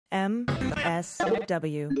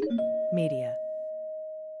MSW Media.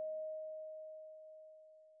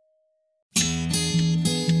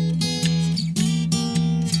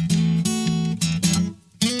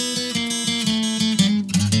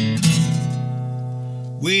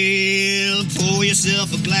 Well, pour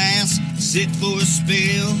yourself a glass, sit for a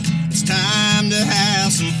spell. It's time to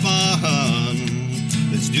have some fun.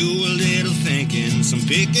 Let's do a little thinking, some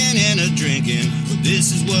picking and a drinking. Well,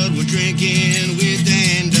 this is what we're drinking with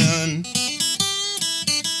Dan Dunn.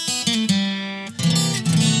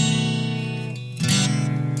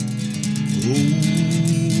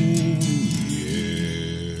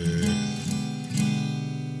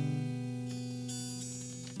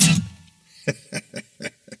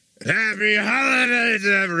 Happy holidays,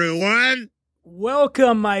 everyone!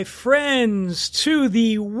 Welcome, my friends, to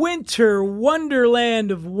the Winter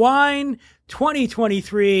Wonderland of Wine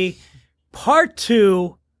 2023, Part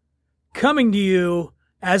 2, coming to you,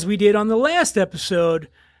 as we did on the last episode,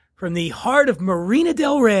 from the heart of Marina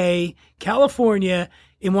del Rey, California,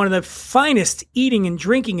 in one of the finest eating and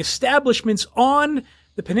drinking establishments on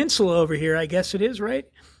the peninsula over here, I guess it is, right?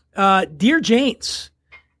 Dear Jane's.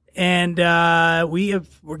 And we're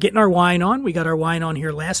getting our wine on. We got our wine on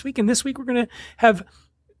here last week. And this week we're going to have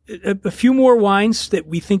a few more wines that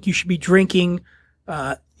we think you should be drinking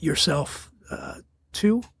yourself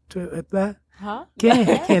to that. Huh?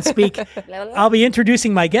 I can't speak. I'll be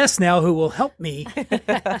introducing my guest now who will help me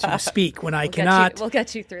to speak when I cannot. We'll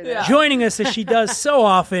get you through this. Joining us as she does so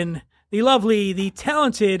often, the lovely, the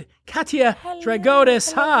talented Katya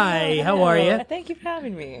Dragotis. Hi, how are you? Thank you for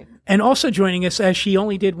having me. And also joining us, as she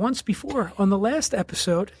only did once before on the last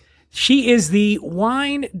episode, she is the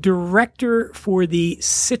wine director for the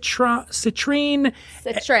Citrine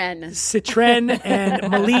and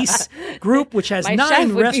Melisse group, which has My 9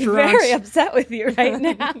 chef would restaurants. be very upset with you right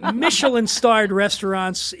now. Michelin-starred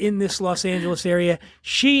restaurants in this Los Angeles area.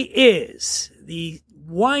 She is the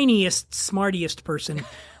winiest, smartiest person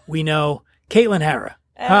we know, Caitlin Hara.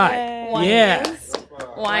 Hi. Winiest.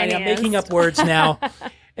 I'm making up words now.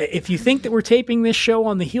 If you think that we're taping this show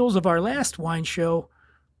on the heels of our last wine show,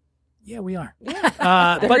 yeah, we are.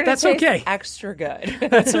 Yeah. But that's okay. Extra good.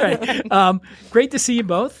 That's right. Great to see you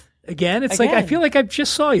both again. It's like I feel like I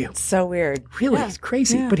just saw you. It's so weird. Really, it's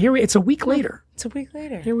crazy. Yeah. But it's a week later. It's a week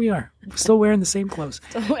later. Here we are. We're still wearing the same clothes.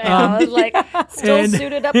 I was still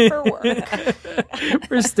suited up for work.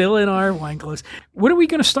 We're still in our wine clothes. What are we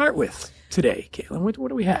going to start with today, Caitlin? What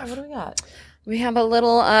do we have? What do we got? We have a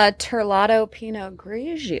little Turlato Pinot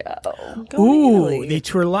Grigio. Ooh, the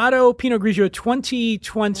Turlato Pinot Grigio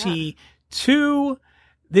 2022. Yeah.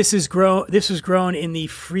 This is grown in the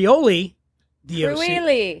Friuli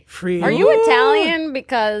DOC. Friuli. Are you Italian?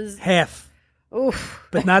 Because half. Oof.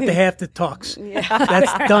 But not the half that talks. Yeah.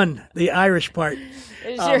 That's done. The Irish part.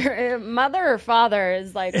 Is your mother or father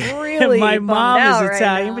is like really my mom is right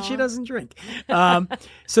Italian, now. but she doesn't drink.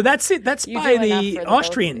 So that's it. That's by the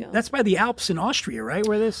Austrian. That's by the Alps in Austria, right?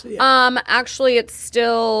 Where this? Yeah. Actually, it's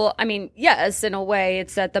still. I mean, yes, in a way,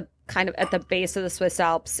 it's at the kind of at the base of the Swiss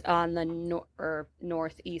Alps on the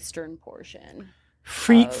northeastern portion.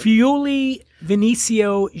 Friuli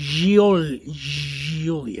Veneto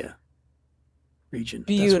Giulia region.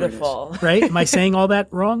 Beautiful, right? Am I saying all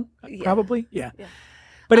that wrong? Yeah. Probably, yeah.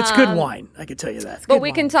 But it's good wine, I can tell you that. But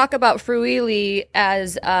we can talk about Friuli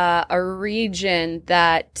as a region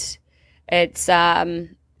that it's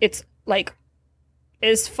like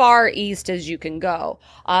as far east as you can go.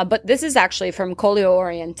 But this is actually from Collio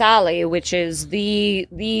Orientale, which is the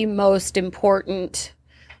most important.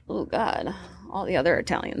 Oh God, all the other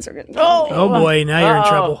Italians are going to go. Oh boy, now you're in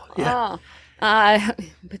trouble. Yeah.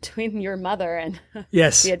 Between your mother and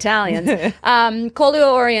yes. the Italians.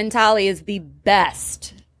 Collio Orientale is the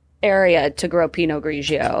best area to grow Pinot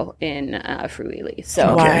Grigio in Friuli.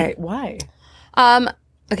 So Why?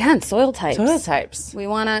 Again, soil types. Soil types. We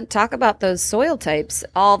want to talk about those soil types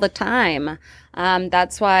all the time.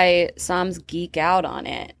 That's why Psalms geek out on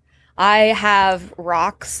it. I have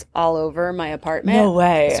rocks all over my apartment. No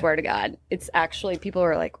way. I swear to God. It's actually, people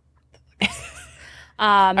are like,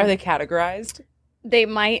 are they categorized? They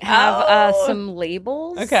might have some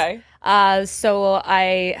labels. Okay. So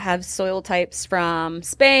I have soil types from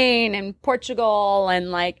Spain and Portugal and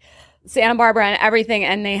like Santa Barbara and everything,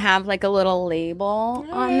 and they have like a little label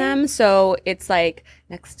on them. So it's like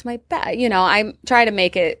next to my bed. You know, I try to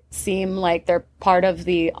make it seem like they're part of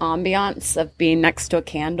the ambiance of being next to a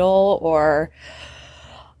candle, or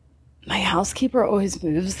my housekeeper always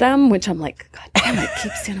moves them, which I'm like, God damn it,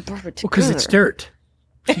 keep Santa Barbara together. Well, because it's dirt.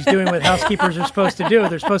 She's doing what housekeepers are supposed to do.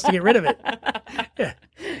 They're supposed to get rid of it. Yeah.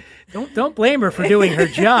 Don't blame her for doing her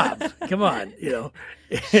job. Come on, you know.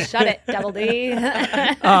 Shut it, Double D.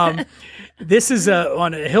 This is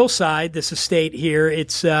on a hillside, this estate here.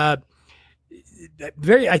 It's I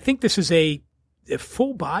think this is a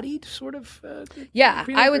full-bodied sort of. Yeah,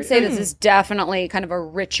 Pinot I would say Grigio? this is definitely kind of a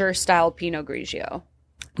richer style Pinot Grigio.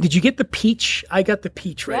 Did you get the peach? I got the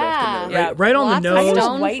peach right off the nose. Yeah. Right on the Lots of nose.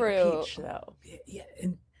 stone white fruit. peach though. Yeah,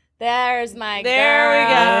 and There's my There we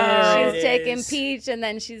girl. go. There She's it taking is. peach and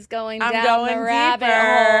then she's going I'm down going the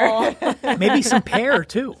rabbit hole. maybe some pear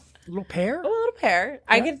too. A little pear? A little pear.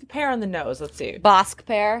 I get the pear on the nose. Let's see. Bosque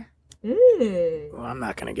pear. Well, I'm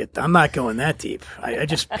not going that deep. I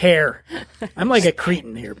just pear. I'm like a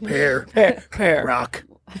cretin here. Pear, Pear. rock,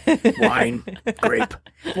 wine, grape.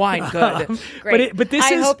 Wine, good. Great. But this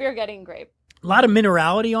I is hope you're getting grape. a lot of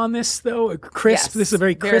minerality on this, though. Crisp. Yes, This is a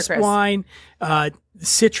very very crisp crisp. wine.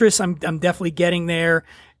 Citrus. I'm definitely getting there.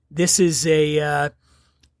 This is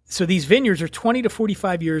so these vineyards are 20 to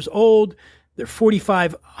 45 years old. They're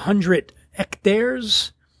 4,500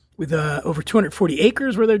 hectares with over 240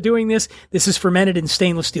 acres where they're doing this. This is fermented in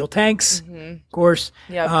stainless steel tanks, of course.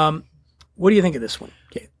 Yep. What do you think of this one?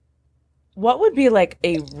 Okay. What would be like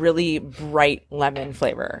a really bright lemon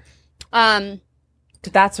flavor? 'Cause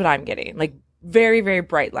that's what I'm getting. Like very, very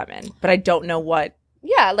bright lemon, but I don't know what.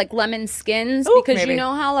 Yeah, like lemon skins, Ooh, because maybe. you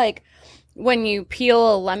know how like when you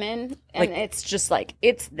peel a lemon and Like- it's just like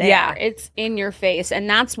it's there, Yeah. it's in your face, and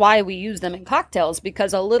that's why we use them in cocktails,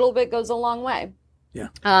 because a little bit goes a long way. Yeah.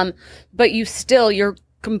 But you're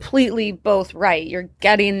completely both right. You're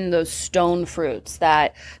getting those stone fruits,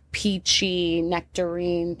 that peachy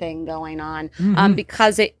nectarine thing going on,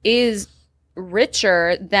 because it is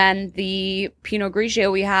richer than the Pinot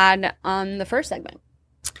Grigio we had on the first segment.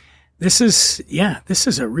 This is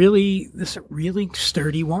a really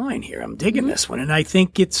sturdy wine here. I'm digging this one. And I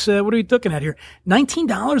think it's, what are we looking at here?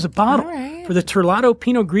 $19 a bottle All right. for the Terlato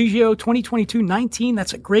Pinot Grigio 2022 19.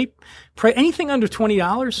 That's a great price. Anything under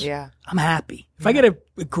 $20. Yeah. I'm happy. If I get a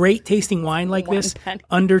great tasting wine like this penny.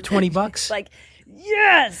 under $20, Like,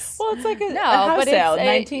 yes. Well, it's like a, No, a house but sale,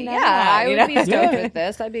 it's $19.99. yeah, I would be stoked Yeah. with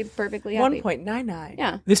this. I'd be perfectly happy. 1.99.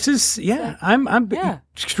 Yeah. this is, I'm Yeah.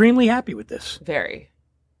 extremely happy with this. Very.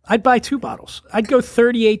 I'd buy 2 bottles. I'd go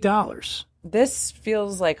 $38, This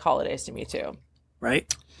feels like holidays to me too.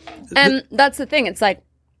 right? And that's the thing. It's like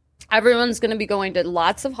everyone's going to be going to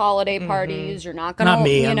lots of holiday parties. You're not going Not to,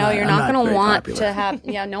 me. you I'm know, not- you're I'm not not going to very want popular. to have,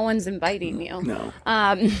 no one's inviting you. No.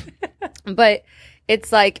 But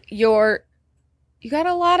it's like you got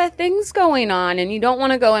a lot of things going on and you don't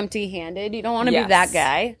want to go empty handed. You don't want to Yes. be that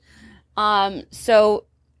guy. So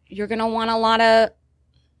you're going to want a lot of,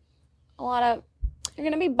 you're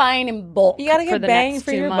going to be buying in bulk. You gotta for get the bang next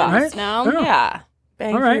for 2 your months. buck. No? Right? Yeah.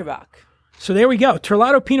 Bang All for right. your buck. So there we go.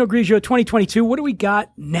 Terlato Pinot Grigio 2022. What do we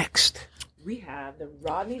got next? We have the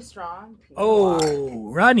Rodney Strong. Pinot Noir.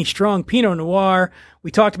 Oh, Rodney Strong Pinot Noir. We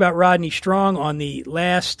talked about Rodney Strong on the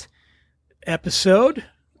last episode.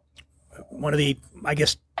 One of the, I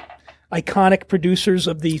guess, iconic producers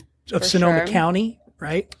of Sonoma sure. County,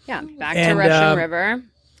 right? Yeah. Back And, to Russian River.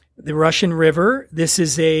 The Russian River. This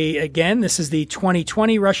is the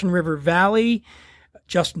 2020 Russian River Valley.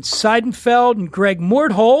 Justin Seidenfeld and Greg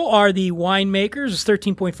Mordhole are the winemakers. It's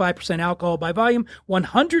 13.5% alcohol by volume,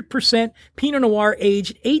 100% Pinot Noir,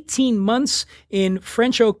 aged 18 months in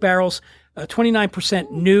French oak barrels,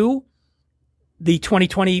 29% new. The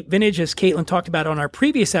 2020 vintage, as Caitlin talked about on our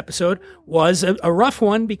previous episode, was a rough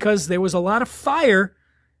one because there was a lot of fire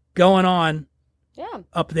going on Yeah.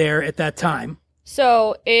 up there at that time.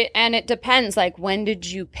 So it depends, like, when did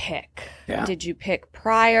you pick? Yeah. Did you pick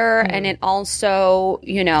prior? And it also,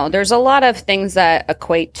 there's a lot of things that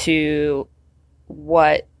equate to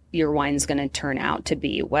what your wine's going to turn out to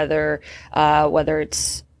be, whether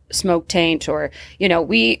it's smoke taint or,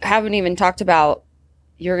 we haven't even talked about,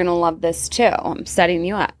 you're going to love this too. I'm setting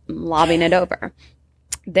you up. I'm lobbing it over.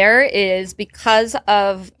 There is, because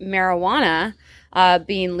of marijuana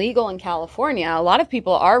being legal in California, a lot of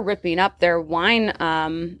people are ripping up their wine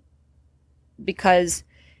because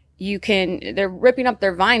they're ripping up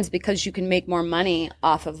their vines because you can make more money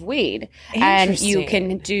off of weed. And you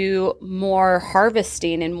can do more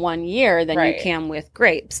harvesting in 1 year than Right. you can with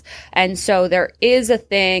grapes. And so there is a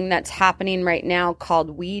thing that's happening right now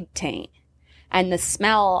called weed taint. And the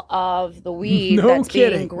smell of the weed No that's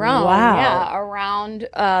kidding. being grown Wow. around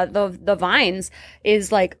the vines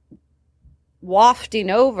is like wafting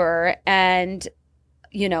over and,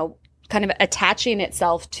 kind of attaching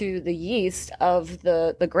itself to the yeast of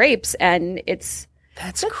the grapes. And it's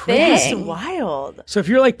That's That's crazy. wild. So if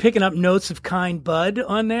you're like picking up notes of Kind Bud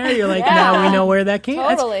on there, you're like, now we know where that came.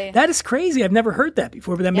 Totally. That is crazy. I've never heard that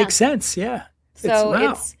before, but that Yeah. makes sense. Yeah. so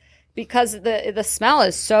wow. because the smell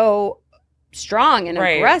is so strong and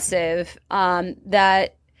aggressive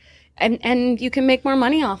that and you can make more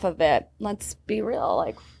money off of it. Let's be real,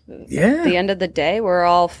 like at the end of the day, we're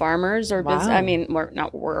all farmers or business. I mean, we're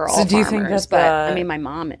all So do you farmers, think that's but I mean, my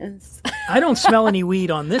mom is. I don't smell any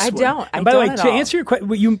weed on this one. don't. And by the way, don't to at all. answer your question,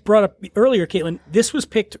 what you brought up earlier, Caitlin, this was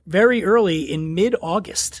picked very early in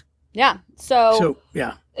mid-August. Yeah. So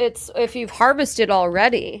yeah. it's if you've harvested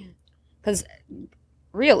already, because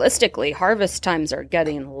realistically, harvest times are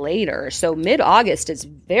getting later. So mid-August is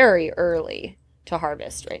very early to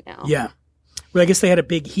harvest right now. Yeah. Well, I guess they had a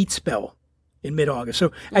big heat spell in mid-August.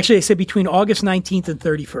 So actually, they said between August 19th and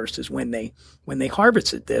 31st is when they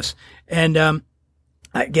harvested this. And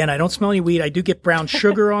again, I don't smell any weed. I do get brown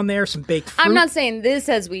sugar on there, some baked fruit. I'm not saying this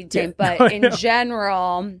has weed taint, but in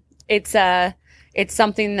general, it's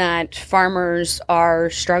something that farmers are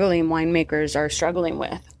struggling, winemakers are struggling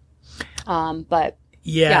with. But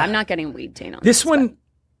yeah, I'm not getting weed taint on this one.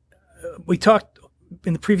 We talked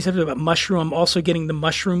in the previous episode about mushroom. I'm also getting the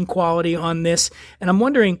mushroom quality on this. And I'm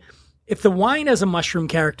wondering if the wine has a mushroom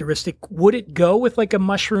characteristic, would it go with like a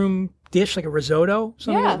mushroom dish, like a risotto?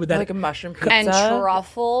 Something would that like a mushroom pizza. And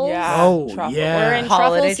truffles. Yeah. Oh, truffle. yeah. We're in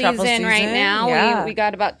Holiday truffle season right now. Yeah. We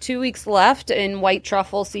got about 2 weeks left in white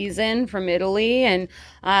truffle season from Italy.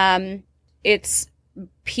 And it's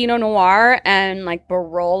Pinot Noir and like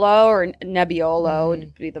Barolo or Nebbiolo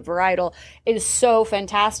would be the varietal is so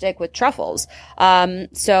fantastic with truffles.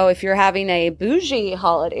 So if you're having a bougie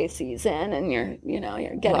holiday season and you're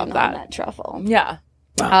getting on that truffle. Yeah.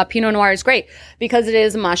 Pinot Noir is great because it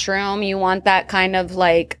is a mushroom. You want that kind of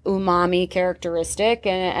like umami characteristic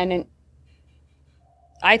and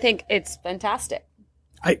I think it's fantastic.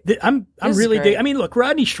 I'm really great. I mean, look,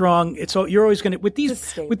 Rodney Strong. You're always going to with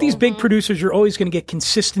these big producers. You're always going to get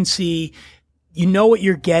consistency. You know what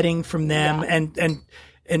you're getting from them, and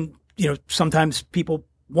sometimes people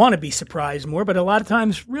want to be surprised more, but a lot of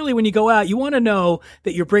times, really, when you go out, you want to know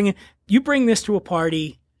that you bring this to a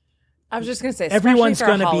party. I was just gonna say, everyone's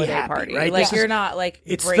going to be happy, party. right? Like you're not like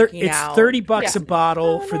it's breaking out. $30 a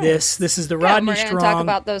bottle for this. This is the Rodney we're Strong. We're going to talk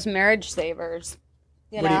about those marriage savers.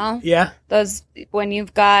 You know, those when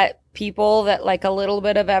you've got people that like a little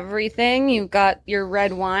bit of everything. You've got your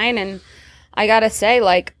red wine, and I gotta say,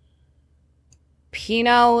 like,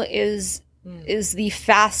 Pinot is the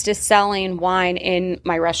fastest selling wine in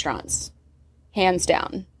my restaurants, hands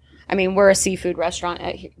down. I mean, we're a seafood restaurant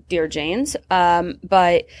at Dear Jane's,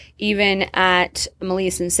 but even at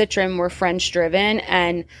Melise and Citron, we're French driven,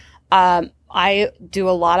 and I do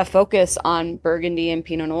a lot of focus on Burgundy and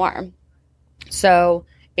Pinot Noir. So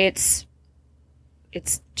it's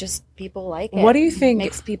just people like it. What do you think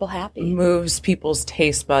makes people happy? Moves people's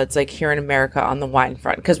taste buds like here in America on the wine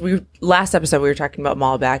front? Because last episode we were talking about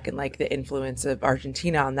Malbec and like the influence of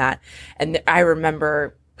Argentina on that. And I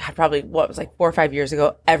remember probably 4 or 5 years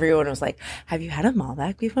ago, everyone was like, "Have you had a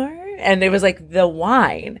Malbec before?" And it was like the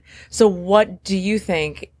wine. So what do you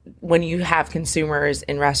think when you have consumers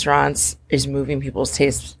in restaurants is moving people's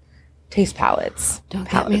taste palettes? Don't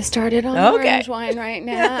get me started on orange wine right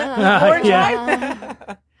now. Orange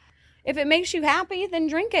wine? If it makes you happy, then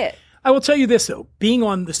drink it. I will tell you this, though. Being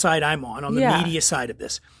on the side I'm on the media side of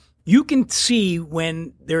this, you can see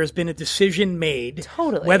when there has been a decision made,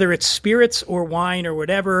 whether it's spirits or wine or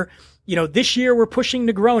whatever. This year we're pushing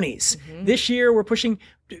Negronis. This year we're pushing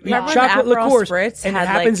chocolate liqueurs, and it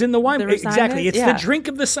happens in the wine. Exactly, it's the drink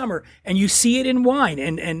of the summer, and you see it in wine.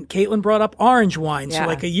 And Caitlin brought up orange wine. So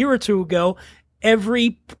like a year or two ago,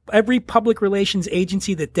 every public relations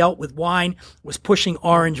agency that dealt with wine was pushing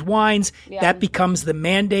orange wines. That becomes the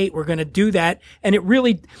mandate. We're going to do that, and it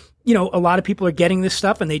really. A lot of people are getting this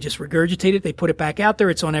stuff and they just regurgitate it. They put it back out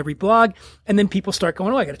there. It's on every blog. And then people start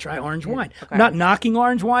going, I got to try orange wine. Okay. I'm not knocking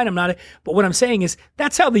orange wine. But what I'm saying is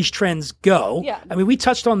that's how these trends go. Yeah. I mean, we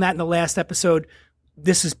touched on that in the last episode.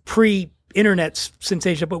 This is pre-internet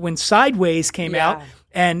sensation. But when Sideways came out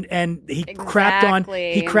and he crapped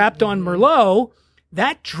on Merlot,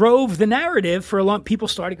 that drove the narrative for a long. People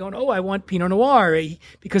started going, I want Pinot Noir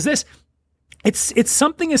because this. It's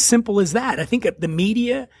something as simple as that. I think the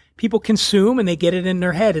media people consume and they get it in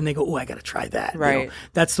their head and they go, I got to try that. Right.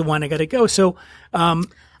 That's the one I got to go. So,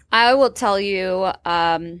 I will tell you,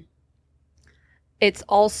 it's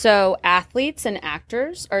also athletes and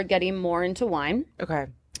actors are getting more into wine. Okay.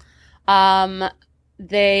 And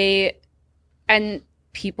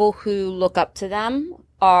people who look up to them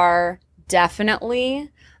are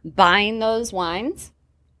definitely buying those wines,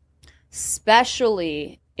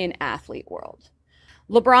 especially in athlete world.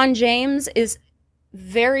 LeBron James is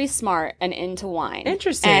very smart and into wine.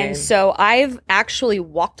 Interesting. And so I've actually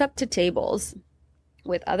walked up to tables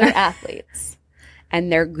with other athletes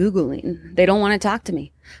and they're Googling. They don't want to talk to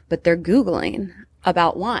me, but they're Googling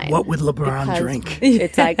about wine. What would LeBron Because drink?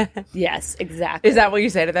 It's like, yes, exactly. Is that what you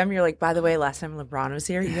say to them? You're like, by the way, last time LeBron was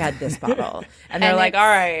here, you had this bottle. And they're And like, it's- all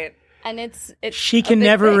right. And it's She a can big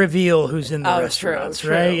never thing. reveal who's in the Oh, restaurants, true,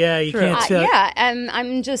 right? true, Yeah, you true. can't tell. Yeah, and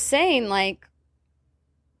I'm just saying, like,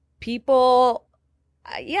 people.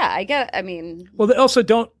 I mean, Well, they also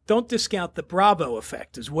don't discount the Bravo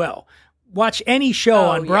effect as well. Watch any show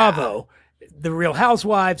on yeah. Bravo, the Real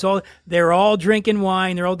Housewives, they're all drinking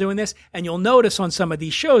wine, they're all doing this, and you'll notice on some of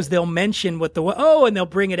these shows they'll mention what and they'll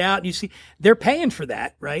bring it out, and you see they're paying for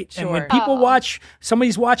that, right? And when Sure. people watch,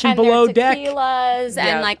 somebody's watching and Below their Deck. tequilas Yeah.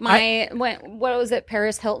 and like what was it?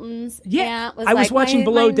 Paris Hilton's. Yeah, aunt I was like, watching my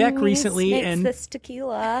Below Deck niece recently, makes and this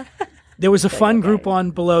tequila. there was a fun group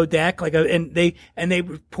on Below Deck, and they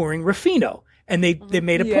were pouring Ruffino. And they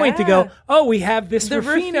made a point to go, oh, we have this The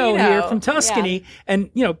Ruffino Ruffino. here from Tuscany. And,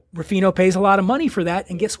 Ruffino pays a lot of money for that.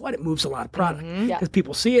 And guess what? It moves a lot of product Yeah. because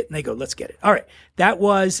people see it and they go, let's get it. All right. That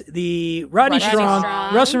was the Rodney Strong,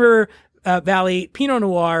 Strong. Russian River Valley Pinot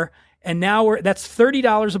Noir. And now that's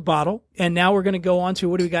 $30 a bottle. And now we're going to go on to,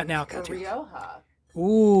 what do we got now, Katya? Rioja.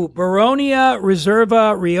 Ooh, Baronia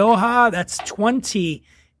Reserva Rioja. That's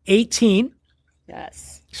 2018.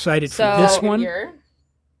 Yes. Excited So- for this one. Year?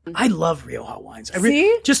 I love Rioja wines. I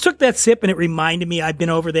See? just took that sip and it reminded me I've been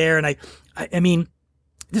over there, and I mean,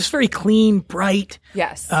 this is very clean, bright,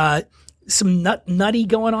 Yes. some nutty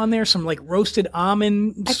going on there, some like roasted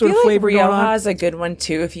almond I sort feel of flavor like going Rioja on. is a good one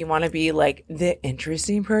too if you want to be like the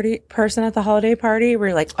interesting person at the holiday party where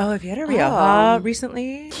you're like, oh, have you had a Rioja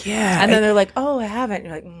recently? Yeah. And then they're like, oh, I haven't. And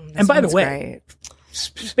you're like, this And by the one's way, great.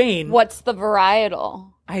 Spain. What's the varietal?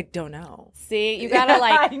 I don't know. See, you gotta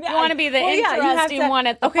like, I you know. want to be the Well, yeah, you have interesting to- one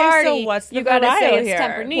at the Okay, party. so what's the you gotta say varietal it's here?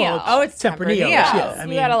 Tempranillo. Well, Oh, it's Tempranillo, Tempranillo. yeah. I you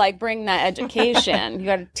mean- gotta like bring that education. You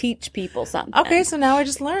gotta teach people something. Okay, so now I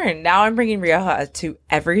just learned. Now I'm bringing Rioja to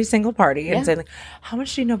every single party Yeah. and saying, like, how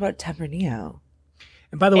much do you know about Tempranillo?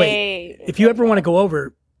 And by the way, Hey, if you ever want to go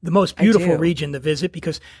over, the most beautiful do. region to visit,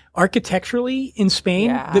 because architecturally in Spain,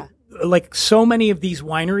 Yeah. like so many of these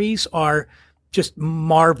wineries are just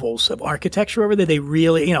marvels of architecture over there. They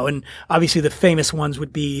really, and obviously the famous ones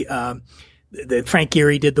would be, the Frank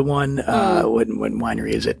Gehry did the one, what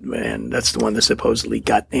winery is it? And that's the one that supposedly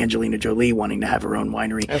got Angelina Jolie wanting to have her own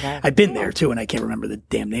winery. Okay. I've been there too, and I can't remember the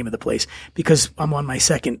damn name of the place because I'm on my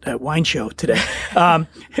second wine show today.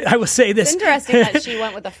 I will say this. It's interesting that she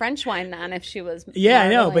went with a French wine then. If she was, Yeah, I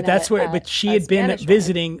know, marveling but that's at- where. at But she a had been Spanish wine.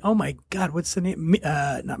 visiting. Oh my God, what's the name?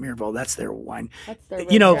 Not Miraval. That's their wine. That's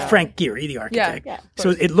their Frank Gehry, the architect. Yeah, of so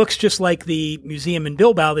course. it looks just like the museum in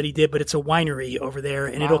Bilbao that he did, but it's a winery over there,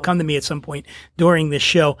 and it'll come to me at some point during this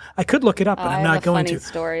show. I could look it up, but I I'm have not a going funny to.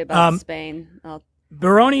 story about Spain.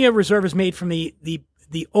 Baronia Reserve is made from the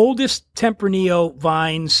oldest Tempranillo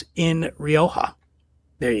vines in Rioja.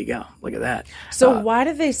 There you go. Look at that. So why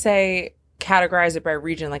do they say categorize it by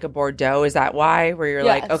region like a Bordeaux? Is that why? Where you're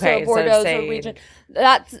like, okay, so instead Bordeaux's of saying, a region.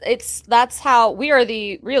 That's how we are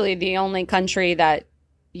really the only country that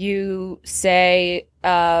you say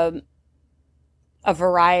a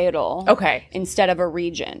varietal okay, instead of a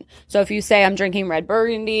region. So if you say I'm drinking red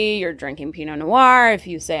Burgundy, you're drinking Pinot Noir. If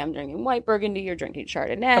you say I'm drinking white Burgundy, you're drinking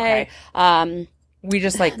Chardonnay. Okay. We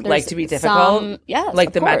just like There's to be difficult. Yes, like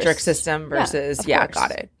of the metric course. system versus of yeah, course.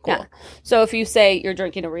 got it. Cool. Yeah. So if you say you're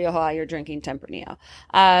drinking a Rioja, you're drinking Tempranillo.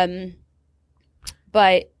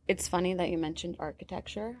 But it's funny that you mentioned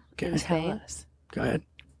architecture in Spain. Go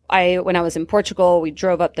ahead. When I was in Portugal, we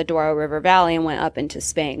drove up the Douro River Valley and went up into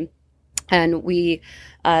Spain. And we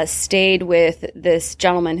stayed with this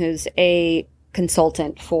gentleman who's a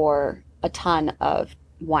consultant for a ton of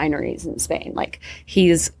wineries in Spain. Like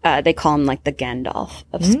he's, they call him like the Gandalf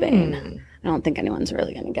of Spain. I don't think anyone's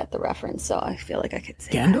really going to get the reference, so I feel like I could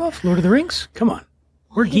say that. Gandalf, Lord of the Rings. Come on,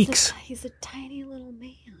 we're geeks. He's a tiny little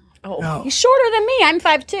man. No. He's shorter than me. I'm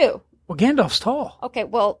 5'2". Well, Gandalf's tall.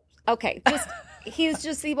 Okay, just he's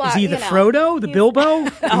just the Is he the Frodo, the Bilbo?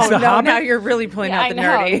 He's Oh the no! Hobbit? Now you're really pulling out the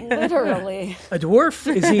nerdy. literally. A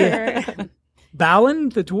dwarf? Is he a Balin,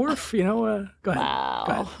 the dwarf? Go ahead. Wow.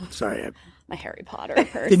 Go ahead. Sorry, I My Harry Potter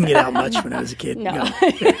person. didn't get out much when I was a kid. No.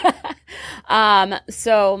 Go.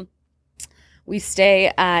 So we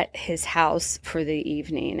stay at his house for the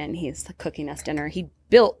evening and he's cooking us dinner. He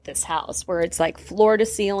built this house where it's like floor to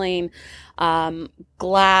ceiling,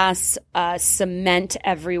 glass, cement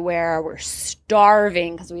everywhere. We're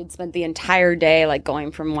starving because we had spent the entire day like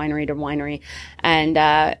going from winery to winery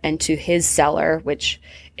and to his cellar, which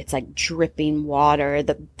it's like dripping water.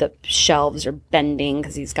 The shelves are bending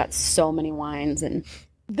because he's got so many wines. And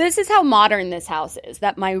this is how modern this house is,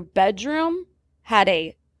 that my bedroom had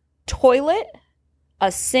a toilet,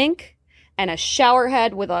 a sink, and a shower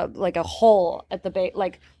head with a hole at the base,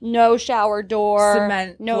 like no shower door,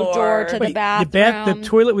 Cement no floor. door to the Wait, bathroom. the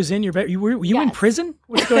toilet was in your bed. Were you in Yes. prison?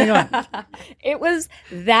 What's going on? It was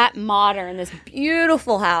that modern, this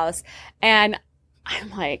beautiful house. And I'm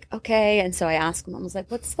like, okay. And so I asked him, I was like,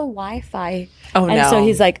 what's the Wi-Fi? Oh, and no. so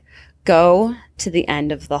he's like, go to the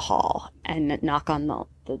end of the hall and knock on the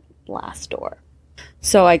last door.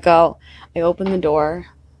 So I go, I open the door.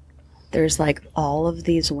 There's like all of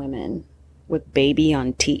these women with baby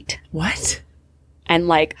on teat. What? And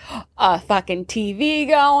like a fucking TV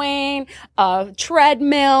going, a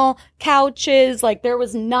treadmill, couches. Like there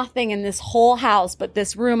was nothing in this whole house but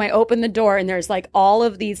this room. I opened the door and there's like all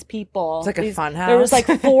of these people. It's like a fun house. There was like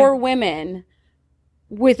 4 women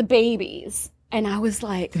with babies. And I was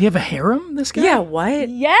like, Did he have a harem, this guy? Yeah, what?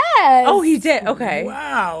 yes. Oh, he did. Okay.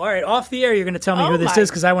 Wow. All right. Off the air, you're going to tell me Oh who this my is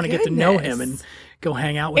because I want to get to know him goodness. and go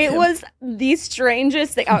hang out with It him. was the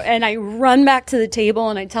strangest thing. And I run back to the table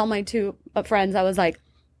and I tell my 2 friends, I was like,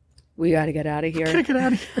 we got to get out of here. Get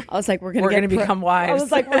out of here. I was like, we're We're going gonna become wives. I was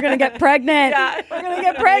like, we're going to get pregnant. Yeah. We're going to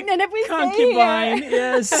get pregnant if we stay Concubine. here.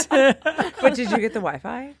 Yes. But did you get the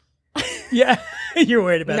Wi-Fi? Yeah. You're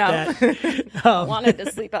worried about No. that. Wanted to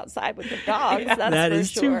sleep outside with the dogs. That's That for is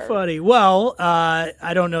sure. too funny. Well,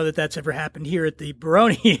 I don't know that that's ever happened here at the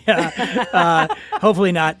Baroni.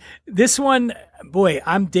 Hopefully not. This one, boy,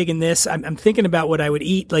 I'm digging this. I'm thinking about what I would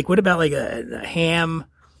eat. Like, what about like a ham?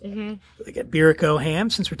 Like a Birico ham,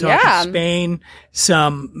 since we're talking Yeah. Spain.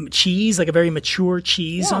 Some cheese, like a very mature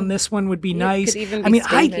cheese on this one would be nice. could even I be mean,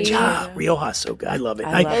 steamed. Rioja's so good. I love it.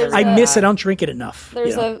 I love it. I miss it. I don't drink it enough.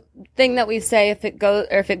 There's you know? a thing that we say, if it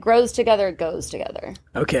grows together, it goes together.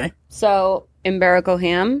 Okay. So Iberico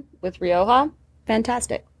ham with Rioja,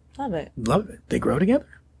 fantastic. Love it. Love it. They grow together?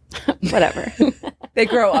 Whatever. They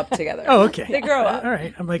grow up together. Oh, okay. They grow up. All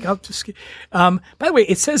right. I'm like, I'll just. By the way,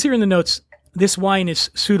 it says here in the notes, this wine is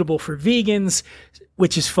suitable for vegans,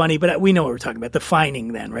 which is funny, but we know what we're talking about. The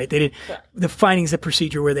fining, then, right? They did the fining's the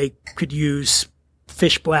procedure where they could use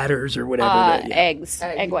fish bladders or whatever. Eggs.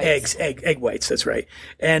 Egg whites. Egg whites. That's right.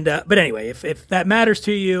 And but anyway, if that matters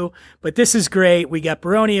to you, but this is great. We got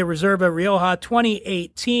Baronia Reserva Rioja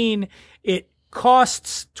 2018. It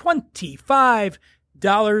costs $25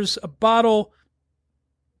 a bottle.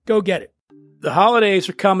 Go get it. The holidays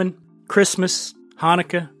are coming. Christmas,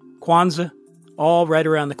 Hanukkah, Kwanzaa, all right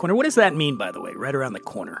around the corner. What does that mean, by the way, right around the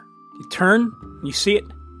corner? You turn and you see it?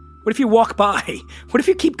 What if you walk by? What if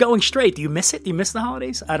you keep going straight? Do you miss it? Do you miss the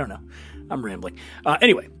holidays? I don't know. I'm rambling.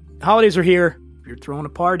 Anyway, holidays are here. If you're throwing a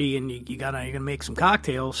party and you're gonna make some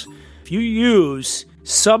cocktails, if you use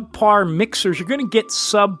subpar mixers, you're gonna get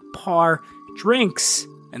subpar drinks.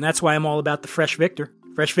 And that's why I'm all about the Fresh Victor.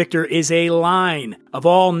 Fresh Victor is a line of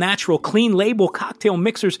all natural, clean label cocktail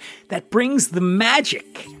mixers that brings the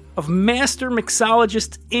magic of master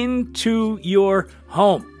mixologists into your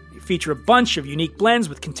home. They feature a bunch of unique blends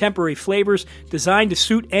with contemporary flavors designed to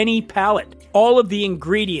suit any palate. All of the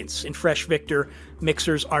ingredients in Fresh Victor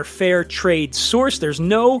mixers are fair trade sourced. There's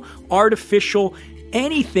no artificial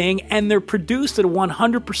anything, and they're produced at a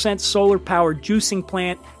 100% solar-powered juicing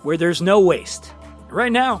plant where there's no waste.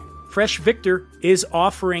 Right now, Fresh Victor is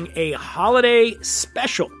offering a holiday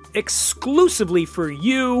special exclusively for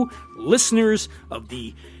you, listeners of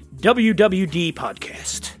the WWD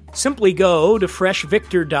podcast. Simply go to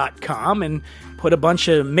freshvictor.com and put a bunch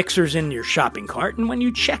of mixers in your shopping cart, and when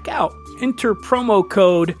you check out, enter promo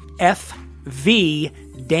code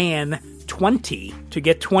FVDAN20 to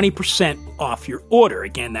get 20% off your order.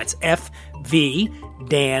 Again, that's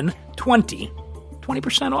FVDAN20.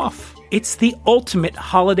 20% off. It's the ultimate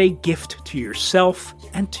holiday gift to yourself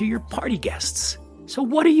and to your party guests. So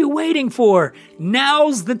what are you waiting for?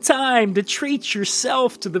 Now's the time to treat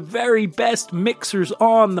yourself to the very best mixers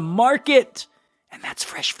on the market. And that's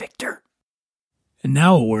Fresh Victor. And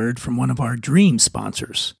now a word from one of our dream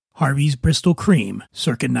sponsors, Harvey's Bristol Cream,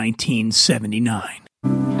 circa 1979.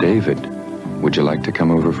 David, would you like to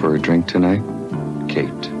come over for a drink tonight?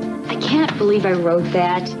 Kate. I can't believe I wrote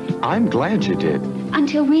that. I'm glad you did.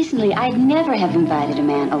 Until recently, I'd never have invited a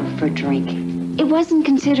man over for a drink. It wasn't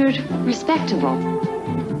considered respectable.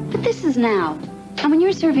 But this is now. And when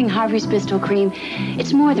you're serving Harvey's Bristol Cream,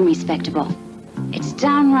 it's more than respectable. It's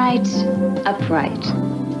downright upright.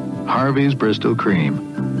 Harvey's Bristol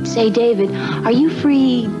Cream. Say, David, are you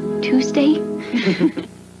free Tuesday?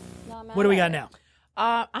 What do we got now?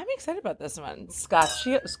 I'm excited about this one.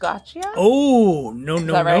 Scotchia? Oh, no.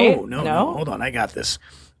 that right? No. No? Hold on, I got this.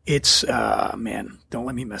 It's, man, don't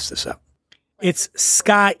let me mess this up. It's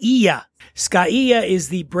Scaia. Scaia is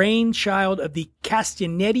the brainchild of the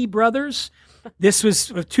Castanetti brothers. This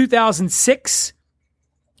was 2006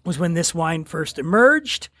 was when this wine first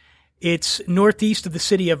emerged. It's northeast of the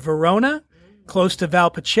city of Verona, close to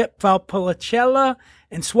Valpolicella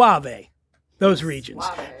and Suave. Those regions.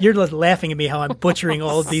 You're laughing at me how I'm butchering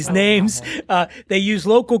all of these names. They use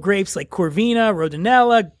local grapes like Corvina,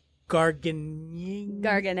 Rodinella,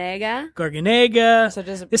 Garganega. So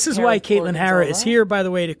does it This is pair why with Caitlin Hara is Gorgonzola? here, by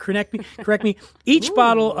the way, to correct me. Each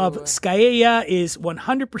bottle of Scaia is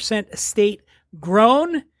 100% estate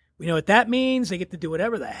grown. We know what that means. They get to do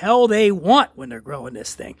whatever the hell they want when they're growing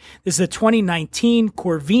this thing. This is a 2019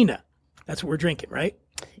 Corvina. That's what we're drinking, right?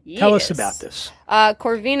 Tell us about this.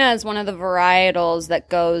 Corvina is one of the varietals that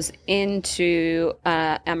goes into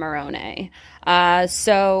Amarone.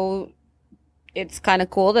 So it's kind of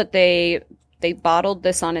cool that they bottled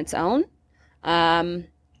this on its own.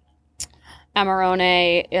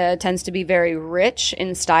 Amarone tends to be very rich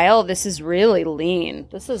in style. This is really lean.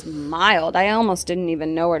 This is mild. I almost didn't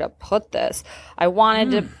even know where to put this. I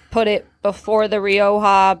wanted to put it before the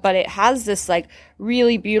Rioja, but it has this like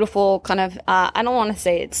really beautiful kind of, I don't want to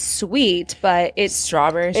say it's sweet, but it's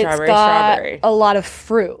Strawberry. a lot of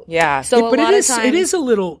fruit. Yeah. So But it times, is a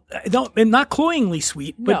little, not cloyingly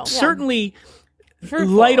sweet, but No. certainly Fruit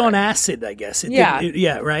light forward. on acid, I guess. Yeah.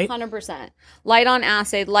 Yeah, right? 100%. Light on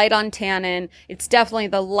acid, light on tannin. It's definitely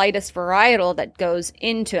the lightest varietal that goes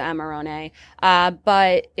into Amarone.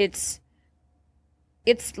 But it's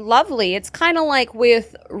lovely. It's kind of like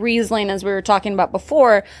with Riesling, as we were talking about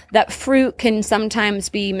before, that fruit can sometimes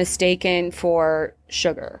be mistaken for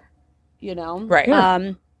sugar, you know?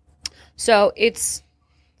 Right. So it's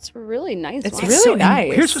a really nice It's wine. really and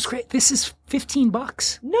nice. Here's what's great. This is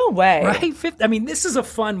 $15. No way. Right? I mean, this is a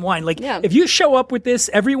fun wine. Like, Yeah. if you show up with this,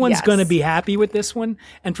 everyone's Yes. going to be happy with this one.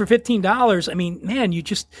 And for $15, I mean, man, you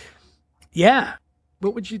just, yeah.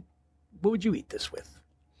 What would you eat this with?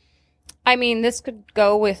 I mean, this could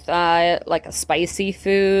go with like a spicy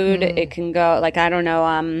food. It can go like, I don't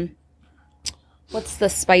know, what's the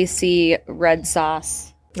spicy red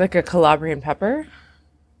sauce? Like a Calabrian pepper?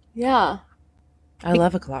 Yeah, I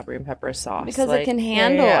love a Calabrian pepper sauce. because Like, it can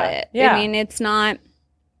handle it. Yeah. I mean, it's not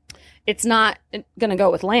gonna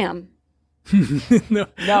go with lamb. No,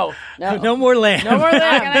 no. no more lamb. No more Not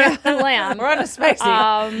lamb. gonna go with lamb. We're on a spicy.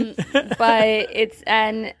 But it's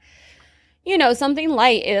something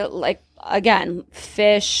light. Like again,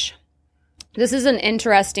 fish. This is an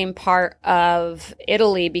interesting part of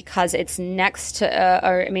Italy because it's next to,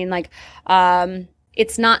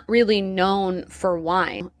 it's not really known for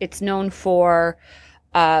wine. It's known for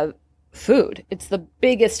food. It's the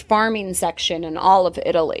biggest farming section in all of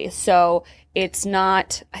Italy. So it's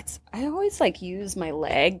not, I always use my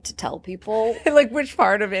leg to tell people. Like which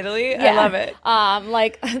part of Italy? I love it.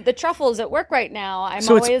 Like the truffles at work right now. I'm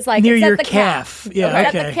So it's always like, near it's your at the calf. Yeah, It's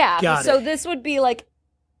okay. at the calf. Got So it. this would be like,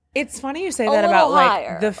 It's funny you say A that little about like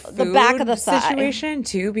higher, the food the back of the thigh. situation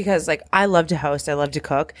too, because like I love to host, I love to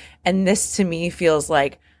cook, and this to me feels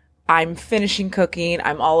like I'm finishing cooking,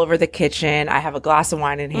 I'm all over the kitchen, I have a glass of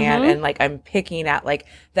wine in hand, Mm-hmm. and like I'm picking at like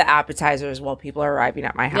the appetizers while people are arriving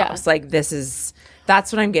at my house. Like that's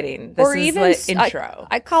what I'm getting. This or is even like intro.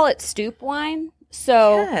 I call it stoop wine.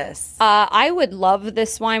 So Yes. I would love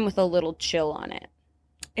this wine with a little chill on it.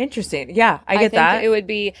 Interesting. Yeah, I think get that. it would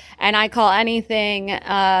be, and I call anything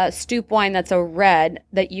stoop wine that's a red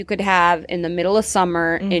that you could have in the middle of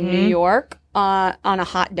summer in New York on a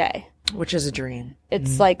hot day. Which is a dream.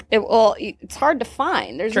 It's like it's hard to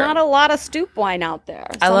find. There's Sure. not a lot of stoop wine out there.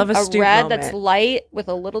 I love a stoop red moment. that's light with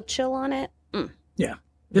a little chill on it. Yeah.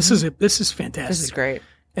 This is fantastic. This is great.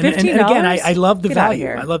 And again, I love the Get out value.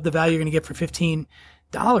 here. I love the value you're going to get for $15.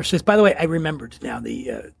 So, by the way, I remembered now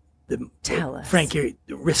the Tell us. Frank Gehry,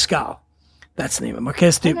 Riscal. That's the name of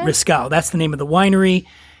Marqués de Riscal. That's the name of the winery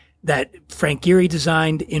that Frank Gehry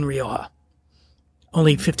designed in Rioja.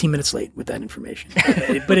 Only 15 minutes late with that information,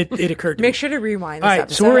 but it occurred to me. Make sure to rewind this All right,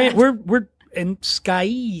 episode. so we're in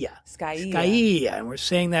Scaia. Scaia. Scaia, and we're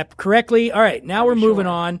saying that correctly. All right, now we're moving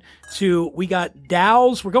on to, we got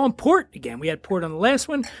Dow's. We're going port again. We had port on the last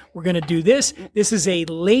one. We're going to do this. This is a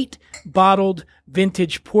late bottled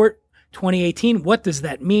vintage port 2018. What does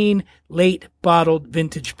that mean? Late bottled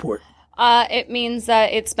vintage port. It means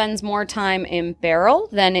that it spends more time in barrel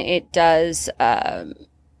than it does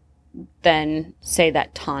than say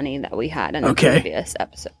that tawny that we had in the previous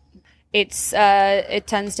episode. It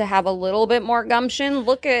tends to have a little bit more gumption.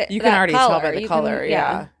 Look at You can that already color. tell by the You color, can-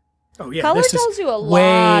 yeah. Oh yeah, Color this is tells you a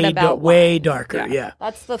lot about way wine. darker. Yeah.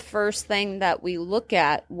 That's the first thing that we look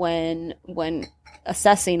at when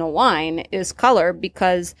assessing a wine is color,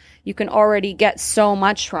 because you can already get so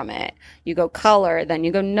much from it. You go color, then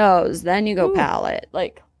you go nose, then you go palate.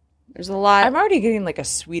 Like, There's a lot. I'm already getting like a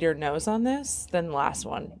sweeter nose on this than the last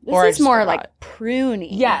one. This I is just more forgot. like pruny.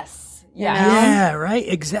 Yes. Yeah. Yeah, right.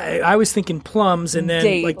 Exactly. I was thinking plums, and then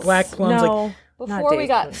Dates. like black plums. No, Like, Before we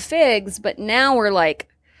got figs, but now we're like,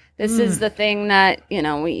 this is the thing that,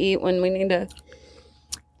 we eat when we need to.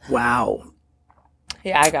 wow.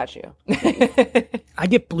 Yeah, I got you. I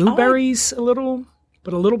get blueberries a little,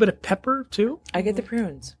 but a little bit of pepper too. I get the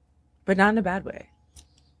prunes, but not in a bad way.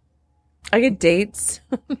 I get dates.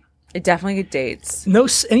 I definitely get dates. No,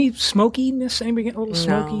 any smokiness? Anybody get a little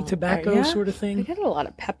smoky No. tobacco Yeah. sort of I thing? get a lot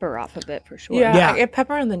of pepper off of it for sure. Yeah, Yeah. I get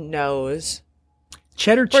pepper on the nose.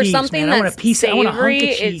 Cheddar For cheese, something man. I want a that's piece. I want a hunk of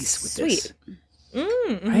savory, cheese it's with sweet.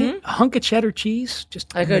 this. Right? A hunk of cheddar cheese.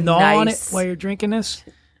 Just Like a gnaw on it nice- while you're drinking this.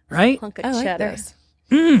 Right? Hunk of I like cheddar. this.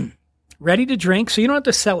 Ready to drink. So you don't have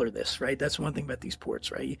to cellar this, right? That's one thing about these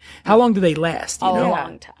ports, right? How long do they last? You A know?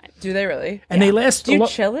 long time. Do they really? And they last Do you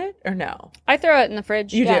chill it or no? I throw it in the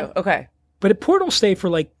fridge. You yeah. do. Okay. But a port will stay for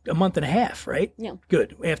like a month and a half, right? Yeah.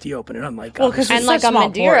 Good. After you open it, unlike Well, 'cause obviously- And so like a small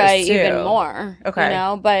Madeira, pores, too. even more.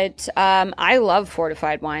 Okay. But I love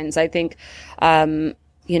fortified wines. I think, I'm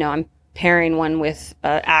pairing one with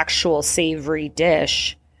an actual savory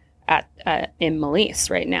dish at in Melise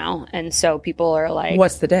right now, and so people are like,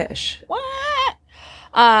 What's the dish? what?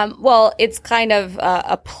 Well, it's kind of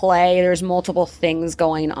a play. There's multiple things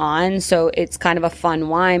going on, so it's kind of a fun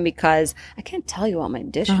wine because I can't tell you all my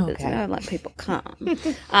dishes. Okay. I gotta let people come.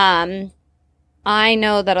 I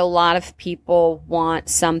know that a lot of people want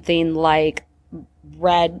something like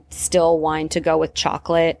red still wine to go with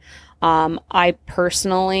chocolate. I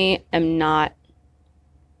personally am not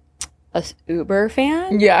a uber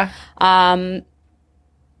fan. Yeah.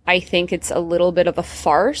 I think it's a little bit of a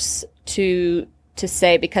farce to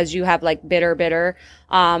say because you have like bitter,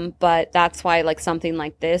 but that's why like something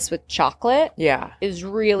like this with chocolate Yeah. is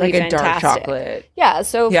really Like a dark fantastic. chocolate. Yeah,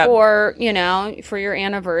 so Yep. for for your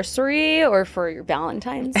anniversary or for your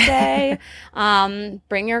Valentine's Day,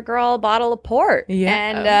 bring your girl a bottle of port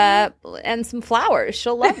and some flowers.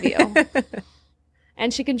 She'll love you,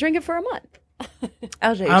 and she can drink it for a month.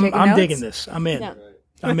 LJ, you I'm taking notes? digging this. I'm in. Yeah.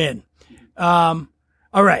 I'm in.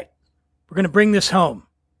 All right. We're going to bring this home.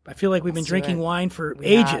 I feel like we've been Let's do drinking it. wine for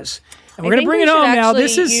We have. ages. And we're going to bring it home now.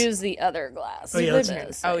 This is use the other glass. Oh, yeah,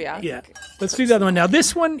 let's- Oh, yeah. Yeah. Let's do the other one. Now,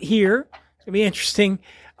 this one here is going to be interesting.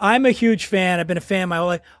 I'm a huge fan. I've been a fan my whole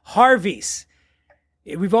life. Harvey's.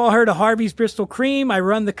 We've all heard of Harvey's Bristol Cream. I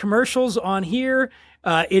run the commercials on here.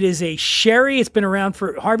 It is a sherry.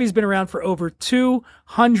 Harvey's been around for over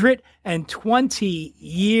 220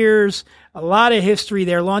 years. A lot of history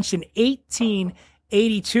there. Launched in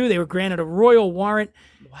 1882. They were granted a royal warrant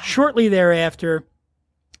shortly thereafter.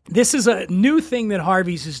 This is a new thing that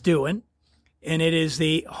Harvey's is doing, and it is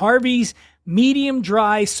the Harvey's Medium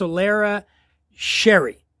Dry Solera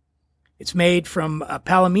Sherry. It's made from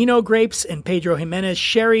Palomino grapes and Pedro Jimenez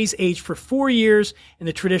sherries aged for 4 years in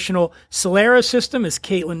the traditional Solera system. As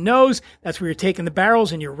Caitlin knows, that's where you're taking the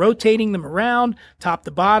barrels and you're rotating them around, top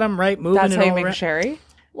to bottom, right? Moving That's it how you all make around. sherry?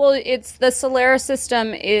 Well, it's the Solera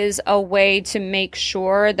system is a way to make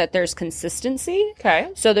sure that there's consistency. Okay.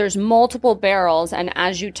 So there's multiple barrels, and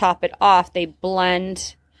as you top it off, they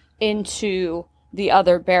blend into the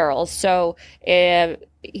other barrels. So,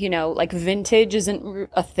 like vintage isn't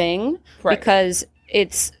a thing because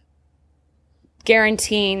it's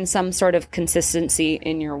guaranteeing some sort of consistency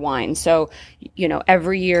in your wine. So,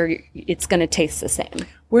 every year it's going to taste the same.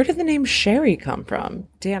 Where did the name sherry come from?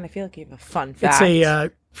 Dan, I feel like you have a fun It's fact.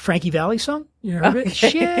 a Frankie Valli song. You heard it?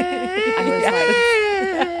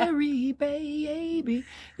 Sherry, baby.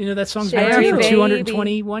 You know that song's been around Sherry for baby.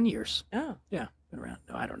 221 years. Oh. Yeah, been around.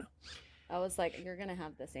 No, I don't know. I was like, you're going to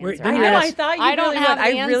have this Where- answer. didn't I know, Yes. I thought you I don't really have would. the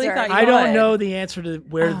I really answer. thought you I don't would. know the answer to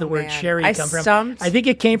where Oh, the word man. sherry I come from. stumped I think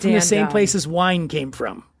it came from the Dan same Dunn. place as wine came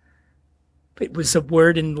from. It was a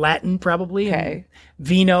word in Latin, probably. and Okay.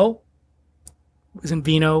 Vino. Wasn't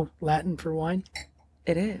vino Latin for wine?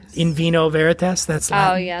 It is. In vino veritas, that's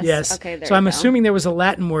Latin. Oh, yes. Yes. Okay, there so I'm you go. assuming there was a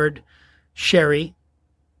Latin word, sherry,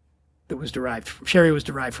 that was derived from, sherry was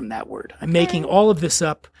derived from that word. I'm making all of this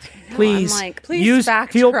up. Please, like, Please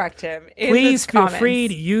fact correct him. In please the feel comments. free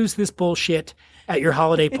to use this bullshit at your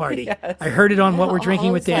holiday party. I heard it on What We're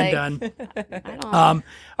Drinking with Dan Dunn. I don't All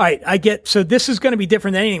right, so this is going to be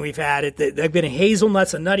different than anything we've had. I've been a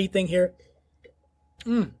hazelnuts, a nutty thing here.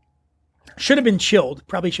 Should have been chilled.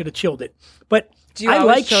 Probably should have chilled it. But Do you I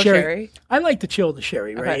always like chill sherry. sherry? I like to chill the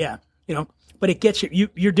sherry, right? Okay. Yeah, but it gets you.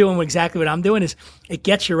 You're doing exactly what I'm doing. Is it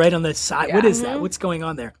gets you right on the side? Yeah. What is that? What's going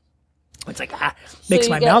on there? It's like So makes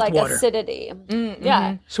you my get, mouth like, water. acidity. Mm-hmm.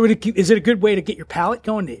 Yeah. So is it a good way to get your palate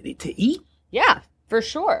going to eat? Yeah. For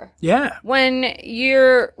sure. Yeah. When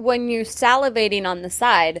you're salivating on the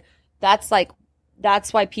side, that's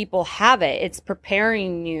why people have it. It's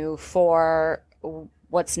preparing you for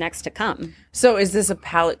what's next to come. So is this a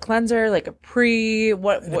palate cleanser, like a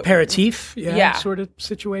An aperitif, sort of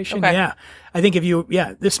situation? Okay. Yeah. I think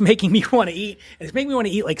this making me want to eat, and it's making me want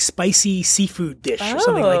to eat like spicy seafood dish or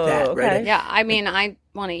something like that, okay. right? Yeah, I mean, I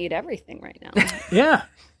want to eat everything right now. Yeah.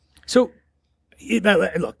 So,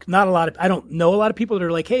 look, I don't know a lot of people that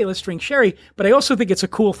are like, hey, let's drink sherry, but I also think it's a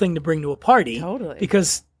cool thing to bring to a party. Totally.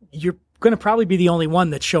 Because you're going to probably be the only one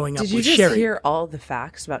that's showing up Did you with just sherry. hear all the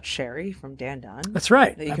facts about sherry from Dan Dunn? That's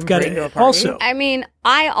right. That you I've can got bring it to a party? also. I mean,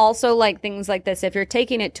 I also like things like this. If you're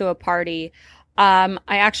taking it to a party, I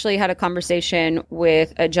actually had a conversation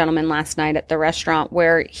with a gentleman last night at the restaurant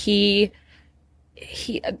where he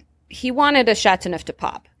wanted a Chateauneuf to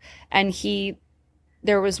pop, and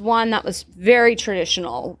there was one that was very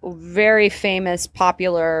traditional, very famous,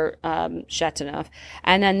 popular Chateauneuf,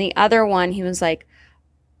 and then the other one he was like,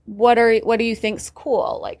 what do you think's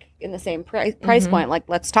cool, like in the same price point, like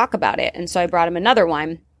let's talk about it. And so I brought him another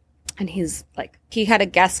wine, and he's like, he had a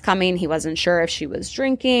guest coming, he wasn't sure if she was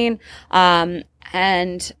drinking, and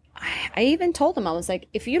I even told him, I was like,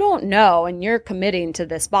 if you don't know and you're committing to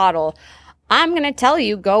this bottle, I'm going to tell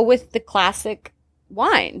you, go with the classic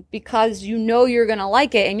wine because you know you're going to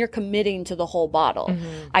like it and you're committing to the whole bottle.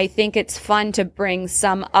 I think it's fun to bring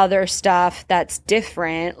some other stuff that's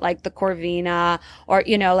different, like the Corvina, or,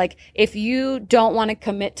 like if you don't want to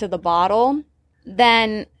commit to the bottle,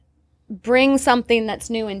 then bring something that's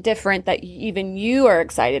new and different that even you are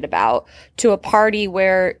excited about to a party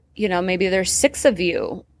where, maybe there's 6 of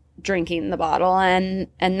you drinking the bottle, and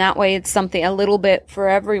that way it's something a little bit for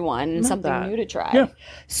everyone, something new to try. Yeah.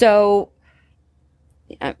 So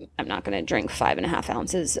I'm not going to drink 5.5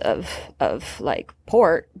 ounces of like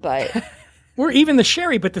port, but Or even the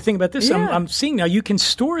sherry. But the thing about this, I'm seeing now, you can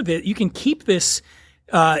store that. You can keep this,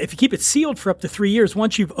 if you keep it sealed for up to 3 years.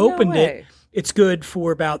 Once you've opened it, it's good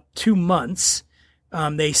for about 2 months.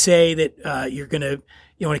 They say that you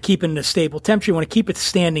want to keep it in a stable temperature. You want to keep it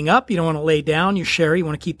standing up. You don't want to lay down your sherry. You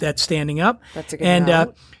want to keep that standing up. That's a good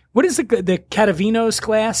note. What is the Catavinos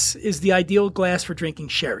glass is the ideal glass for drinking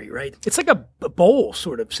sherry, right? It's like a bowl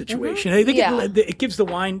sort of situation. I think it gives the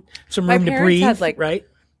wine some room to breathe, had right?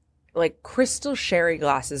 Like crystal sherry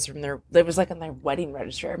glasses from it was like on their wedding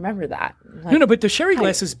registry. I remember that. No, but the sherry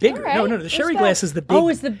glass is bigger. right. No, the sherry glass is the big. Oh,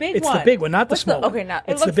 it's the big It's one. the big one, not the small one. Okay, not.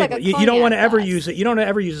 It's the looks big like one. a You don't want to cognac ever glass. use it. You don't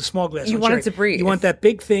ever use a small glass. You on want it sherry. to breathe. You want that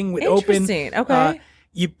big thing with open. Interesting. Okay.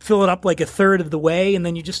 You fill it up like a third of the way, and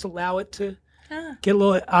then you just allow it to get a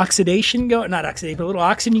little oxidation going. Not oxidation, but a little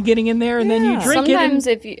oxygen getting in there, and then you drink sometimes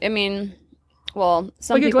it.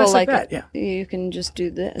 Some Like a people glass like like that, you can just do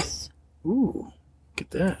this. Ooh, look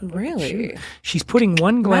at that. Really? She's putting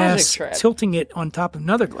one glass, Magic trick. tilting it on top of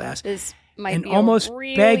another glass. This might And be almost a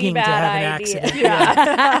really begging to bad have an idea. accident.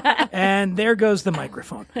 Yeah. And there goes the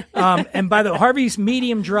microphone. And by the Harvey's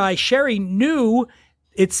medium dry sherry, new,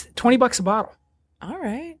 it's $20 a bottle. All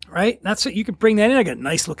right. Right? That's it. You can bring that in. I got a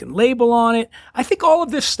nice looking label on it. I think all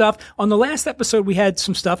of this stuff, on the last episode, we had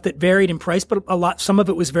some stuff that varied in price, but some of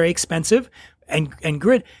it was very expensive and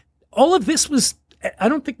good. All of this was, I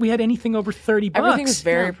don't think we had anything over $30. Everything was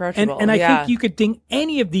very approachable. And I think you could ding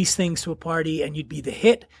any of these things to a party and you'd be the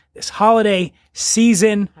hit this holiday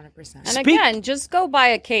season. 100%. And again, just go buy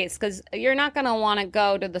a case because you're not going to want to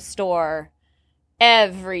go to the store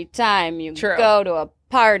every time you go to a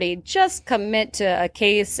party. Just commit to a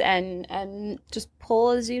case and just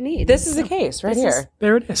pull as you need. This is a case right here.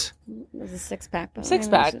 There it is. This is a 6-pack. but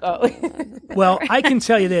 6-pack. Oh. Well, I can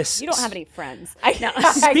tell you this. You don't have any friends.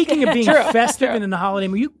 Speaking of being festive and in the holiday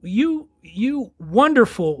mood, you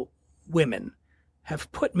wonderful women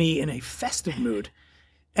have put me in a festive mood.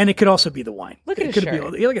 And it could also be the wine. Look at his could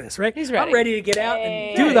shirt. Look at this, right? He's ready. I'm ready to get out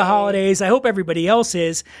and do the holidays. I hope everybody else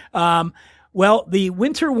is. Well, the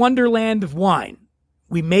Winter Wonderland of wine,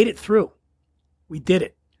 we made it through. We did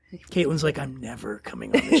it. Caitlin's like, I'm never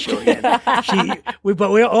coming on the show again.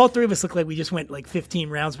 But we all three of us look like we just went like 15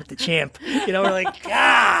 rounds with the champ. We're like,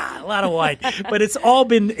 a lot of wine. But it's all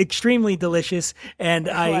been extremely delicious. And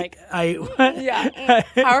How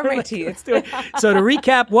are my teeth? So to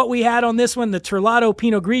recap what we had on this one, the Terlato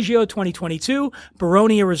Pinot Grigio 2022,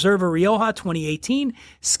 Baronia Reserva Rioja 2018,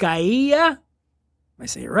 Scaia, I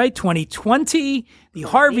say it right, 2020, the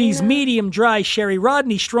Harvey's Medium Dry Sherry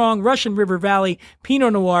Rodney Strong Russian River Valley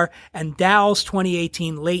Pinot Noir, and Dow's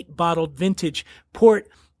 2018 Late Bottled Vintage Port.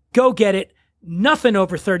 Go get it. Nothing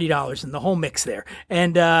over $30 in the whole mix there.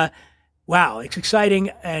 And wow, it's exciting.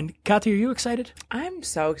 And Kathy, are you excited? I'm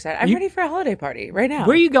so excited. I'm ready for a holiday party right now.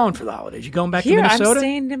 Where are you going for the holidays? You going back Here, to Minnesota? I'm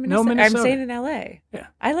staying in Minnesota. No, Minnesota. I'm staying in LA. Yeah.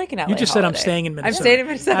 I like an LA You just holiday. said I'm staying in Minnesota. I'm staying in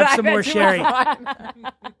Minnesota. Have some more sherry.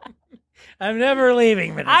 I'm never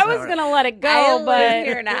leaving Minnesota. I was gonna let it go, I but live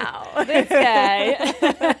here now. this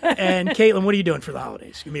guy. And Caitlin, what are you doing for the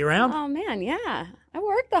holidays? You gonna be around? Oh man, yeah. I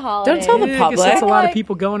work the holidays. Don't tell the Yeah, I guess that's a public. lot of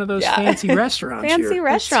people going to those fancy restaurants. Fancy here.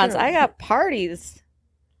 restaurants. true. I got parties.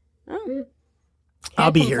 Oh. I'll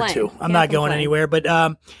Can't be here complain. too. I'm Can't not going complain. anywhere.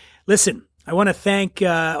 But listen, I want to thank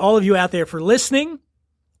all of you out there for listening.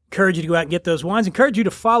 Encourage you to go out and get those wines. Encourage you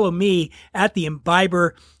to follow me at The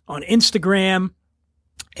Imbiber on Instagram.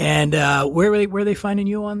 And where are they finding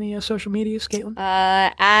you on the social medias, Caitlin?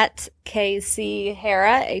 At KC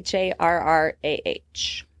Harrah,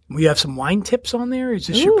 HARRAH. You have some wine tips on there? Or is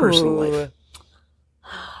this your personal life?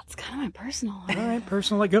 It's kind of my personal All life. right,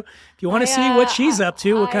 personal life. Go. If you want to see what she's up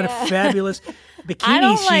to, what kind of fabulous bikinis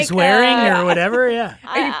don't she's like, wearing or whatever, yeah.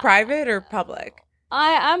 Are you private or public?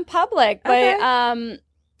 I'm public, but Okay.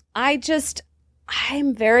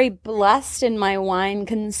 I'm very blessed in my wine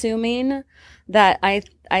consuming that I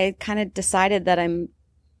kind of decided that I'm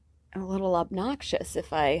a little obnoxious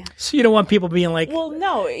if I. So you don't want people being like, Well,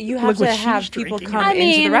 no, you Look have to what she's have people drinking. come I into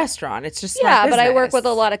the mean, restaurant. It's just Yeah, smart but I work business. with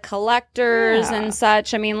a lot of collectors Yeah. and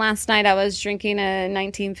such. I mean, last night I was drinking a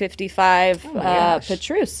 1955 my gosh.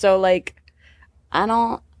 Petrus, so like, I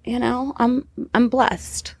don't, I'm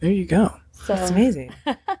blessed. there you go. So It's amazing.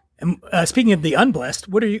 And, speaking of the unblessed,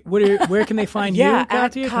 where can they find Yeah, you,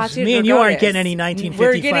 Katya? at 'Cause Katya me and you aren't Dragotis. getting any We're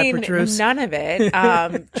 1955 getting Petrus. none of it.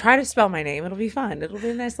 Try to spell my name. It'll be fun. It'll be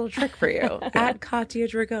a nice little trick for you. At Katya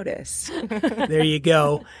Dragotis. There you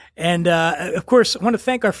go. And of course, I want to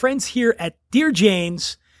thank our friends here at Dear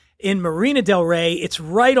Jane's in Marina Del Rey. It's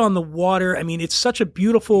right on the water. I mean, it's such a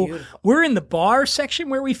beautiful. We're in the bar section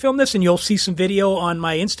where we film this, and you'll see some video on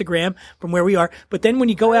my Instagram from where we are. But then when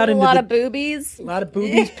you go out a into lot the of boobies. a lot of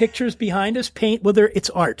boobies, pictures behind us, paint. Well,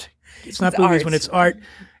 it's art. It's not boobies art. when it's art.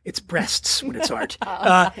 It's breasts when it's art.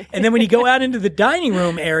 And then when you go out into the dining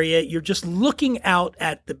room area, you're just looking out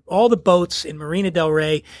at all the boats in Marina Del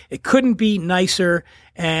Rey. It couldn't be nicer.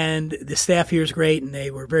 And the staff here is great. And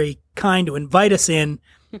they were very kind to invite us in.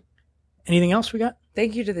 Anything else we got?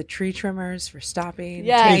 Thank you to the tree trimmers for stopping.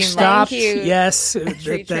 Yes, They taking stopped. thank you. Yes.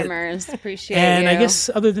 Tree trimmers. Appreciate And you. I guess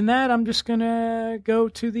other than that, I'm just going to go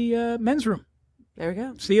to the men's room. There we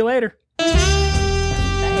go. See you later.